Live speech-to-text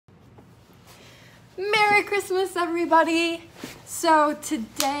Merry Christmas, everybody! So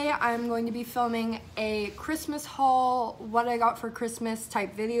today I'm going to be filming a Christmas haul, what I got for Christmas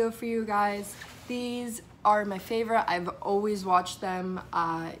type video for you guys. These are my favorite. I've always watched them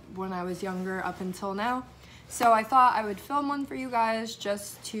when I was younger up until now. So I thought I would film one for you guys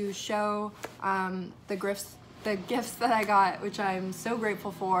just to show the gifts that I got, which I'm so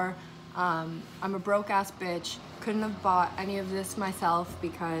grateful for. I'm a broke ass bitch. Couldn't have bought any of this myself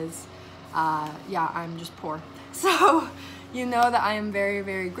because yeah, I'm just poor. So you know that I am very,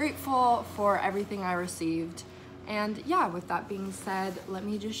 very grateful for everything I received. And yeah, with that being said, let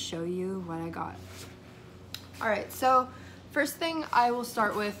me just show you what I got. All right, so first thing I will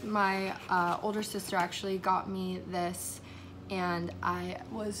start with, my older sister actually got me this, and I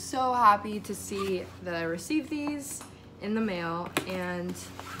was so happy to see that I received these in the mail. And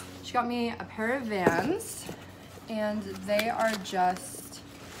she got me a pair of Vans, and they are just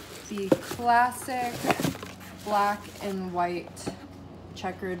the classic black and white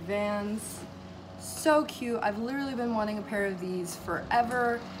checkered Vans. So cute. I've literally been wanting a pair of these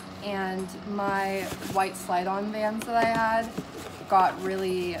forever, and my white slide-on Vans that I had got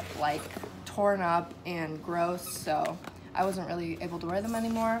really like torn up and gross, so I wasn't really able to wear them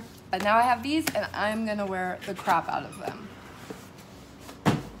anymore. But now I have these and I'm gonna wear the crap out of them.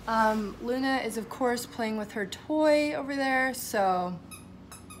 Luna is of course playing with her toy over there, so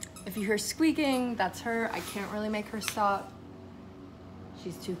if you hear squeaking, that's her. I can't really make her stop.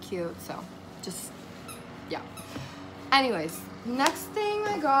 She's too cute, so just, yeah. Anyways, next thing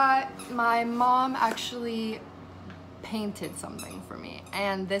I got, my mom actually painted something for me,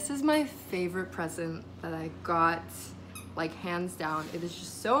 and this is my favorite present that I got, like hands down. It is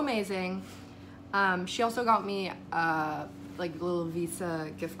just so amazing. She also got me like a little Visa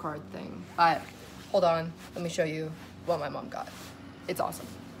gift card thing, but hold on, let me show you what my mom got. It's awesome.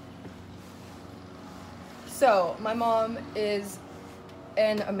 So my mom is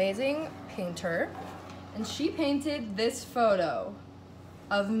an amazing painter, and she painted this photo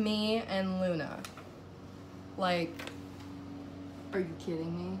of me and Luna. Like, are you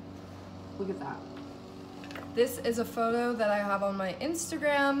kidding me? Look at that. This is a photo that I have on my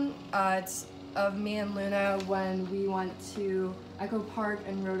Instagram. It's of me and Luna when we went to Echo Park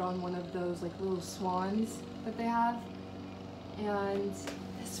and rode on one of those like little swans that they have. And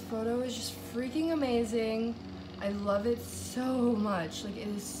this photo is just freaking amazing. I love it so much. Like, it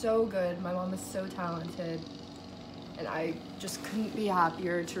is so good. My mom is so talented, and I just couldn't be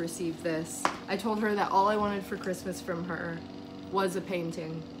happier to receive this. I told her that all I wanted for Christmas from her was a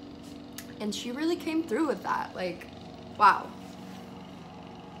painting, and she really came through with that. Like, wow.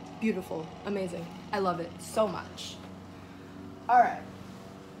 Beautiful, amazing. I love it so much. All right,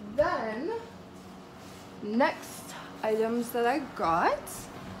 then next items that I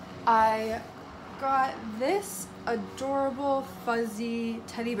got this adorable fuzzy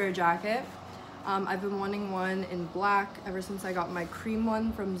teddy bear jacket. I've been wanting one in black ever since I got my cream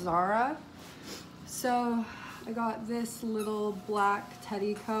one from Zara. So I got this little black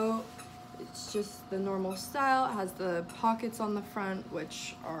teddy coat. It's just the normal style. It has the pockets on the front,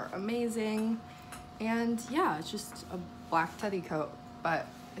 which are amazing. And yeah, it's just a black teddy coat, but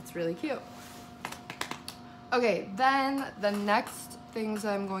it's really cute. Okay, then the next things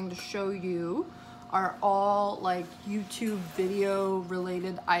I'm going to show you are all like YouTube video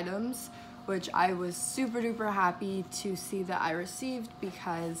related items, which I was super duper happy to see that I received,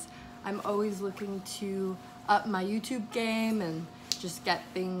 because I'm always looking to up my YouTube game and just get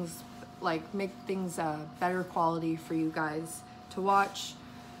things, like make things better quality for you guys to watch.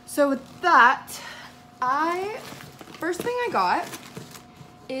 So with that, first thing I got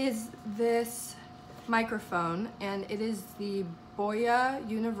is this microphone, and it is the Boya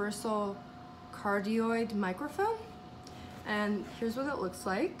Universal Cardioid microphone, and here's what it looks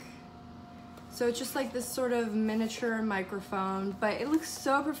like. So it's just like this sort of miniature microphone, but it looks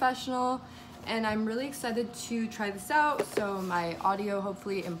so professional, and I'm really excited to try this out, so my audio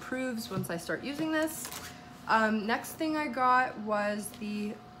hopefully improves once I start using this. Next thing I got was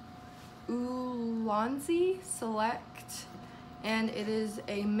the Ulanzi Select, and it is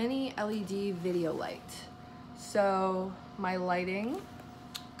a mini LED video light. So my lighting,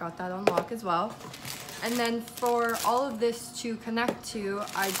 got that on lock as well. And then for all of this to connect to,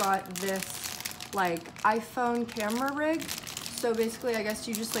 I got this like iPhone camera rig. So basically, I guess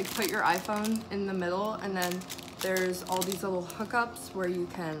you just like put your iPhone in the middle, and then there's all these little hookups where you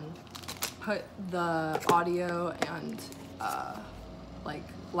can put the audio and like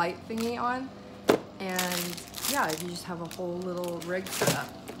light thingy on. And yeah, you just have a whole little rig set up.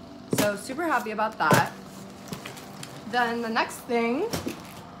 So super happy about that. Then the next thing,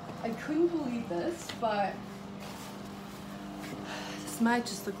 I couldn't believe this, but this might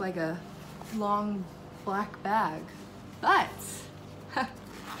just look like a long black bag. But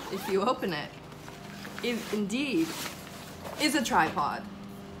if you open it, it indeed is a tripod.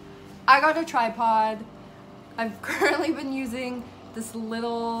 I got a tripod. I've currently been using this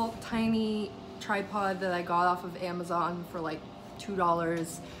little tiny tripod that I got off of Amazon for like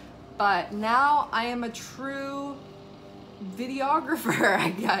 $2, but now I am a true videographer, I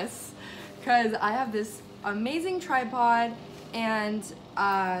guess, because I have this amazing tripod, and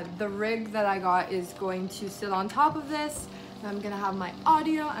the rig that I got is going to sit on top of this, and I'm gonna have my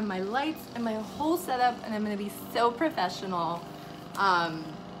audio and my lights and my whole setup, and I'm gonna be so professional.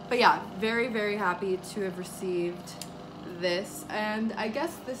 But yeah, very, very happy to have received this, and I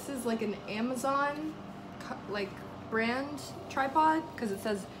guess this is like an Amazon like brand tripod because it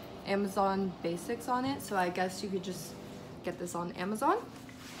says Amazon Basics on it, so I guess you could just get this on Amazon.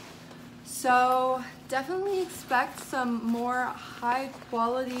 So definitely expect some more high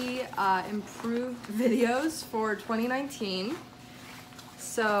quality improved videos for 2019,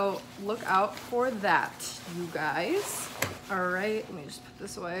 so look out for that, you guys. All right, let me just put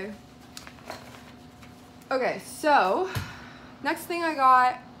this away. Okay, so next thing I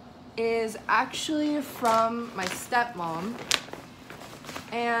got is actually from my stepmom,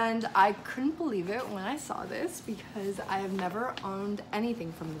 and I couldn't believe it when I saw this because I have never owned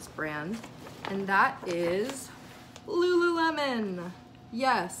anything from this brand, and that is Lululemon.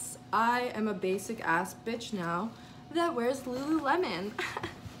 Yes, I am a basic ass bitch now that wears Lululemon.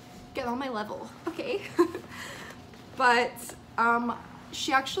 Get on my level, okay? But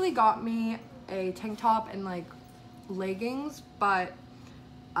she actually got me a tank top and like leggings, but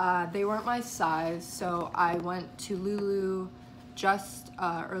they weren't my size, so I went to Lulu just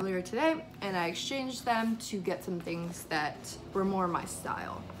earlier today and I exchanged them to get some things that were more my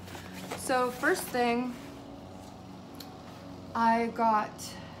style. So first thing, I got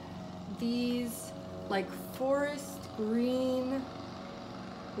these like forest green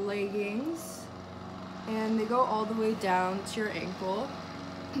leggings, and they go all the way down to your ankle.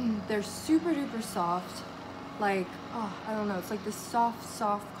 They're super duper soft, like, oh, I don't know, it's like this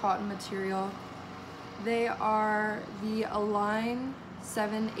soft cotton material. They are the Align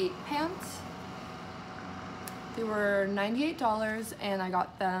 7/8 pants. They were $98 and I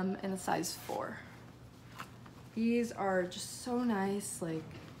got them in a size 4. These are just so nice, like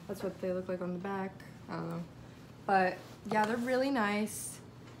that's what they look like on the back, I don't know. But yeah, they're really nice.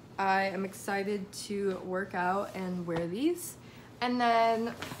 I am excited to work out and wear these. And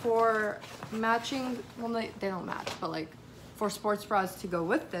then for matching, well, they don't match, but like for sports bras to go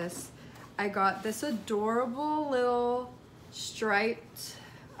with this, I got this adorable little striped,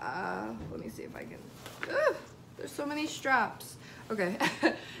 let me see if I can, there's so many straps. Okay,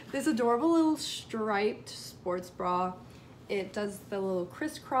 this adorable little striped sports bra. It does the little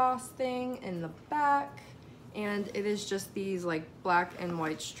crisscross thing in the back, and it is just these like black and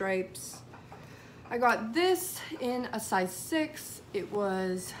white stripes. I got this in a size 6. It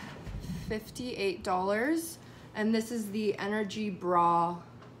was $58, and this is the Energy Bra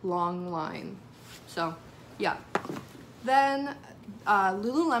long line. So yeah, then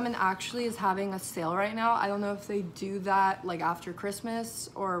Lululemon actually is having a sale right now. I don't know if they do that like after Christmas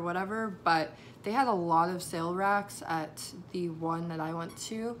or whatever, but they had a lot of sale racks at the one that I went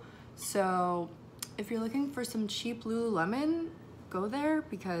to. So if you're looking for some cheap Lululemon, go there,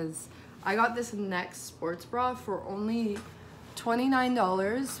 because I got this next sports bra for only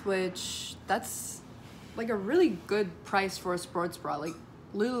 $29, which that's like a really good price for a sports bra. Like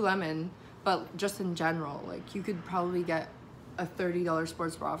Lululemon, but just in general, like you could probably get a $30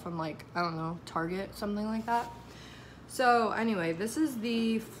 sports bra from like, I don't know, Target, something like that. So anyway, this is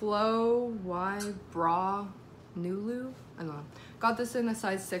the Flow Y Bra Nulu. I don't know. Got this in a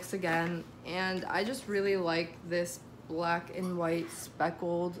size 6 again, and I just really like this black and white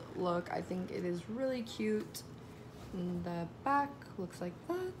speckled look. I think it is really cute. And the back looks like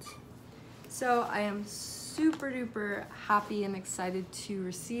that. So I am super duper happy and excited to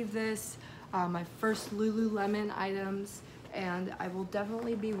receive this, my first Lululemon items, and I will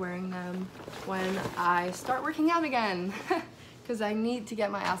definitely be wearing them when I start working out again, because I need to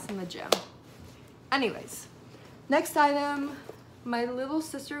get my ass in the gym. Anyways, next item, my little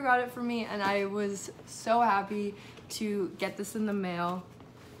sister got it for me, and I was so happy to get this in the mail.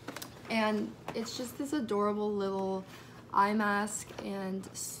 And it's just this adorable little eye mask and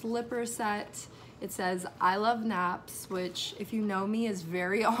slipper set. It says, I love naps, which, if you know me, is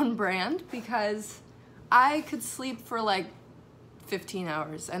very on brand, because I could sleep for like 15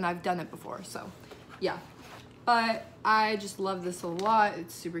 hours and I've done it before. So yeah, but I just love this a lot.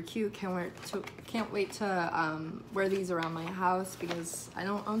 It's super cute. Can't wait to wear these around my house because I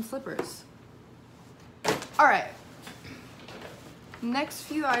don't own slippers. All right, next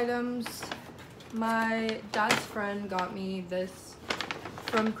few items. My dad's friend got me this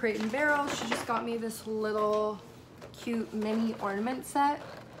from Crate & Barrel. She just got me this little cute mini ornament set.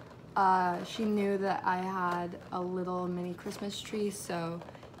 She knew that I had a little mini Christmas tree, so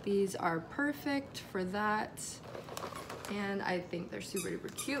these are perfect for that. And I think they're super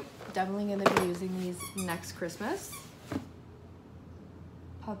duper cute. Definitely gonna be using these next Christmas.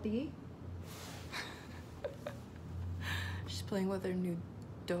 Puppy. She's playing with her new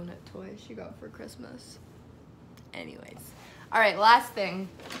donut toy she got for Christmas. Anyways. All right, last thing.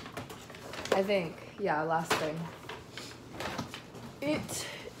 I think, yeah, last thing. It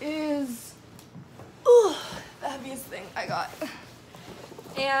is the heaviest thing I got.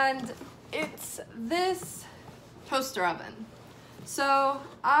 And it's this toaster oven. So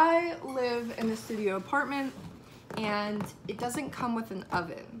I live in a studio apartment and it doesn't come with an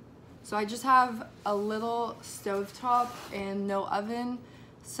oven. So I just have a little stovetop and no oven.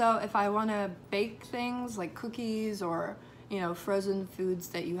 So if I want to bake things like cookies or, you know, frozen foods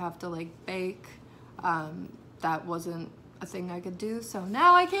that you have to like bake, that wasn't a thing I could do. So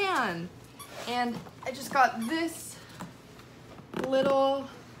now I can. And I just got this little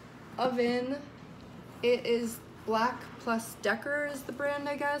oven. It is Black Plus Decker is the brand,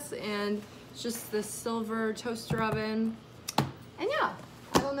 I guess, and it's just this silver toaster oven. And yeah,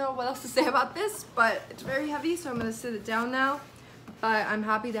 I don't know what else to say about this, but it's very heavy, so I'm gonna sit it down now. But I'm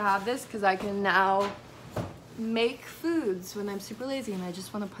happy to have this because I can now make foods when I'm super lazy and I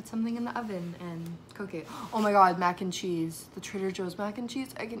just want to put something in the oven and cook it. Oh my god, mac and cheese. The Trader Joe's mac and cheese,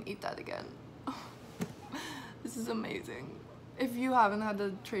 I can eat that again. This is amazing. If you haven't had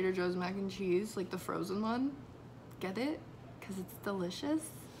the Trader Joe's mac and cheese, like the frozen one, get it because it's delicious.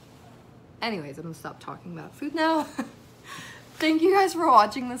 Anyways, I'm gonna stop talking about food now. Thank you guys for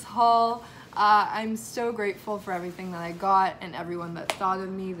watching this haul. I'm so grateful for everything that I got and everyone that thought of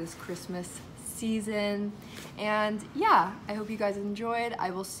me this Christmas season. And yeah, I hope you guys enjoyed. I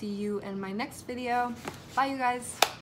will see you in my next video. Bye, you guys.